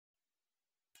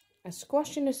A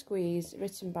Squash and a Squeeze,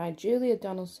 written by Julia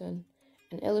Donaldson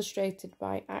and illustrated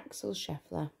by Axel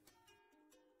Scheffler.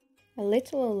 A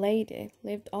little old lady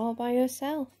lived all by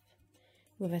herself,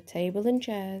 with a table and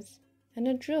chairs and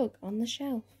a jug on the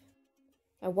shelf.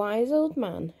 A wise old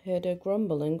man heard her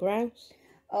grumble and grouse.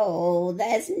 "Oh,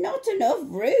 there's not enough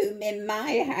room in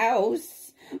my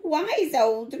house. Wise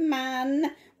old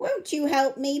man, won't you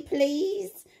help me,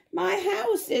 please? My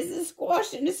house is a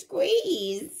squash and a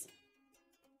squeeze."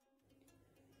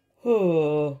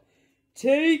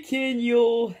 Take in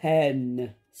your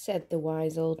hen, said the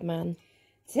wise old man.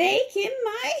 "Take in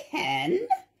my hen?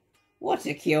 What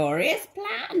a curious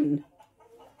plan."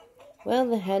 Well,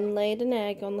 the hen laid an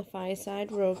egg on the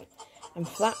fireside rug and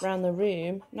flapped round the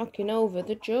room, knocking over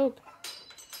the jug.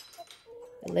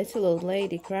 The little old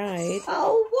lady cried,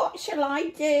 "Oh, what shall I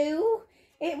do?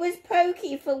 It was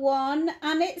pokey for one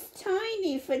and it's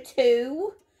tiny for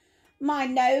two. My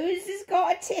nose has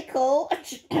got a tickle.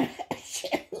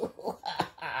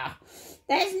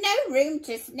 There's no room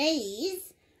to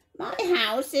sneeze. My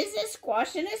house is a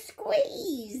squash and a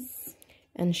squeeze."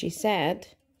 And she said,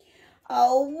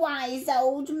 "Oh, wise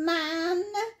old man,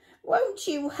 won't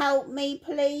you help me,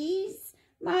 please?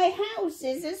 My house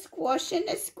is a squash and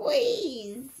a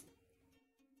squeeze."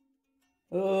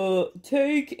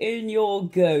 Take in your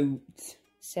goat,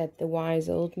 said the wise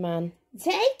old man.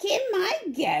 "Take in my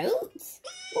goat?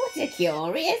 What a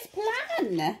curious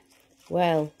plan."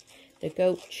 Well, the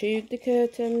goat chewed the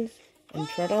curtains and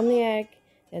trod on the egg,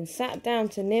 then sat down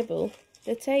to nibble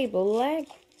the table leg.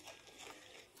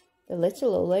 The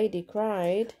little old lady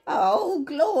cried, "Oh,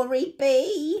 glory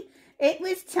be! It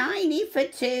was tiny for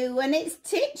two and it's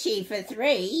titchy for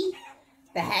three.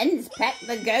 The hen's pecked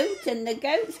the goat and the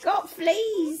goat's got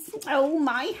fleas. Oh,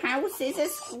 my house is a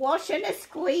squash and a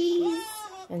squeeze."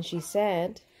 And she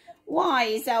said,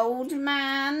 "Wise old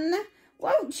man,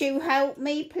 won't you help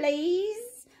me,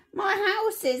 please? My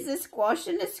house is a squash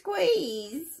and a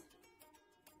squeeze."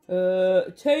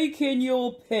 Take in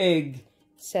your pig,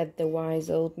 said the wise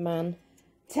old man.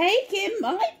 "Take in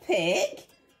my pig?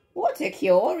 What a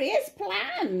curious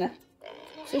plan."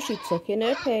 So she took in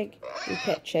her pig, who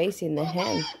kept chasing the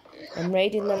hen and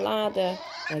raiding the larder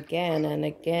again and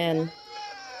again.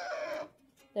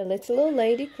 The little old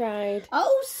lady cried,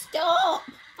 "Oh, stop!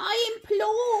 I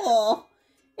implore!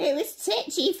 It was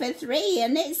titchy for three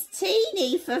and it's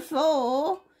teeny for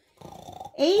four.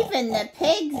 Even the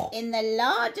pigs in the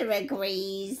larder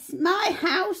agrees. My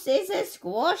house is a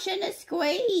squash and a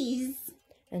squeeze."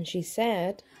 And she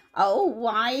said, "Oh,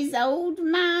 wise old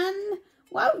man,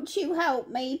 won't you help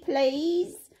me,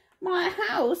 please? My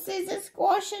house is a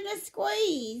squash and a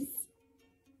squeeze."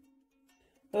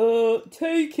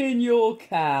 Take in your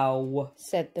cow,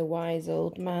 said the wise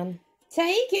old man.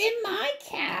 "Take in my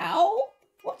cow?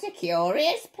 What a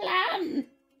curious plan."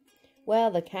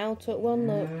 Well, the cow took one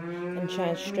look and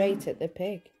charged straight at the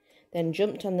pig, then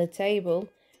jumped on the table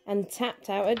and tapped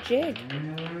out a jig.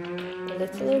 The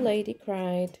little old lady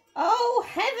cried, "Oh,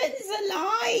 heavens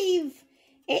alive!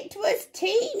 It was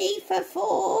teeny for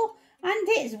four and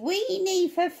it's weeny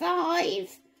for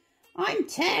five. I'm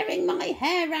tearing my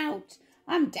hair out.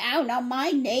 I'm down on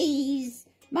my knees.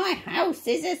 My house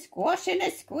is a squash and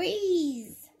a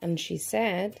squeeze." And she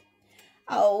said,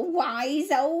 "Oh,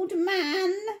 wise old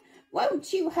man,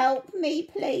 won't you help me,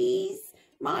 please?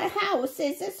 My house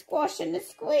is a squash and a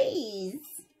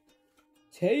squeeze."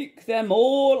 "Take them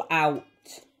all out,"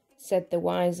 said the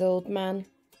wise old man.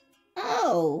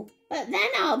 "Oh, but then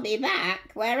I'll be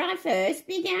back where I first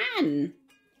began."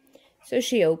 So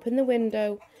she opened the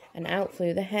window and out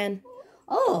flew the hen.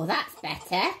 "Oh, that's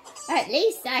better. At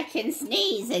least I can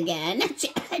sneeze again."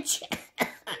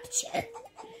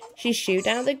 She shooed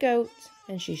out the goat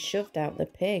and she shoved out the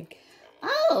pig.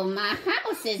 "Oh, my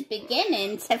house is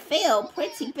beginning to feel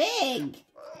pretty big."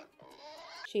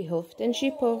 She huffed and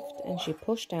she puffed and she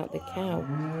pushed out the cow.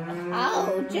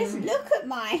 "Oh, just look at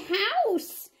my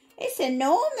house. It's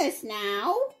enormous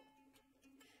now."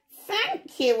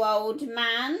 "Thank you, old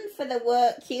man, for the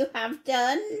work you have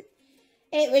done.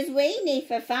 It was weeny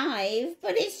for five,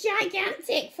 but it's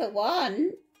gigantic for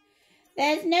one.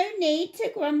 There's no need to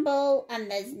grumble and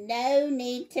there's no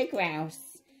need to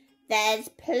grouse. There's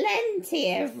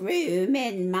plenty of room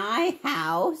in my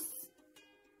house."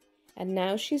 And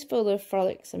now she's full of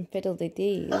frolics and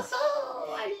fiddle-de-dees. Oh,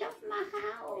 I love my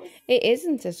house. It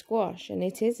isn't a squash and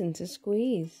it isn't a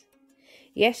squeeze.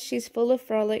 Yes, she's full of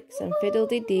frolics and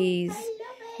fiddle-de-dees.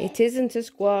 It isn't a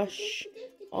squash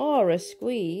or a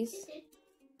squeeze.